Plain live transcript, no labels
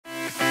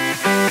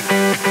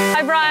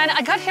Brian,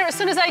 I got here as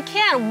soon as I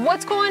can.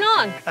 What's going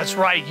on? That's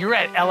right, you're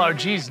at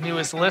LRG's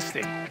newest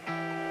listing.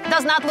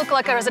 Does not look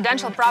like a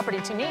residential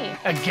property to me.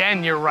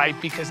 Again, you're right,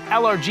 because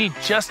LRG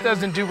just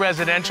doesn't do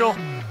residential,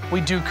 we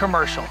do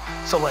commercial.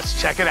 So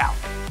let's check it out.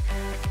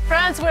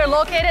 Friends, we're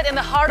located in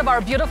the heart of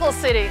our beautiful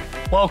city.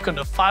 Welcome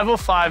to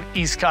 505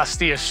 East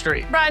Costilla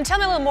Street. Brian, tell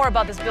me a little more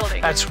about this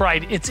building. That's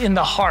right, it's in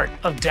the heart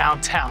of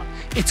downtown.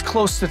 It's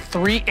close to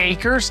 3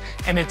 acres,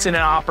 and it's in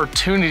an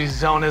opportunity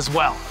zone as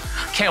well.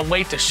 Can't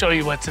wait to show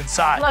you what's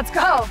inside. Let's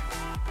go.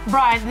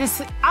 Brian,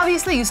 this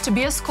obviously used to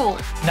be a school.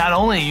 Not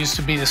only used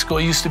to be the school,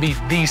 it used to be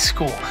the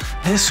school.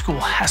 This school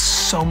has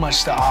so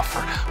much to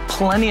offer.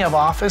 Plenty of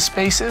office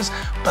spaces,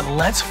 but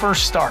let's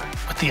first start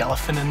with the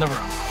elephant in the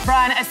room.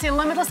 Brian, I see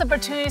limitless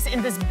opportunities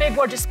in this big,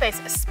 gorgeous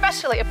space,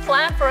 especially a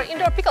plan for an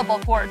indoor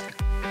pickleball court.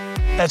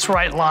 That's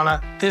right,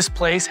 Lana. This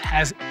place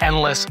has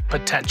endless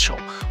potential.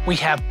 We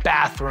have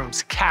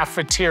bathrooms,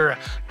 cafeteria,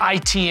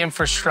 IT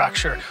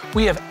infrastructure.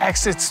 We have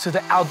exits to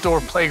the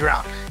outdoor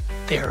playground.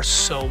 There's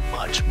so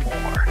much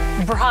more.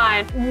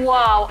 Brian,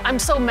 wow, I'm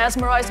so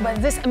mesmerized by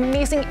this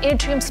amazing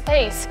atrium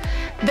space.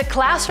 The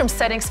classroom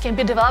settings can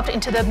be developed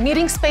into the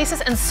meeting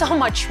spaces and so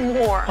much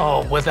more.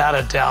 Oh, without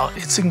a doubt.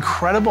 It's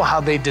incredible how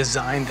they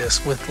designed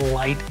this with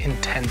light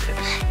intended.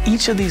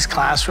 Each of these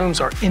classrooms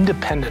are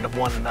independent of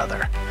one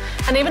another.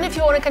 And even if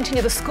you want to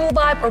continue the school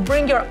vibe or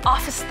bring your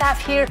office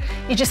staff here,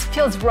 it just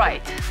feels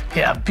right.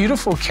 Yeah,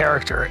 beautiful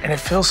character, and it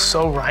feels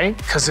so right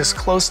because it's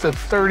close to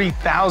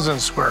 30,000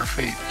 square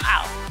feet.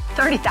 Wow.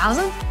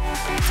 30,000?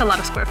 It's a lot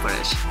of square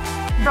footage.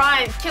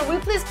 Brian, can we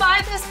please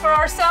buy this for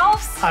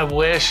ourselves? I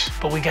wish,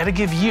 but we gotta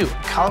give you,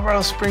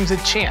 Colorado Springs, a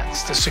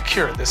chance to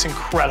secure this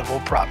incredible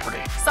property.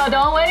 So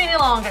don't wait any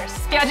longer.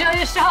 Schedule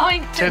your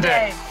showing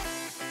today.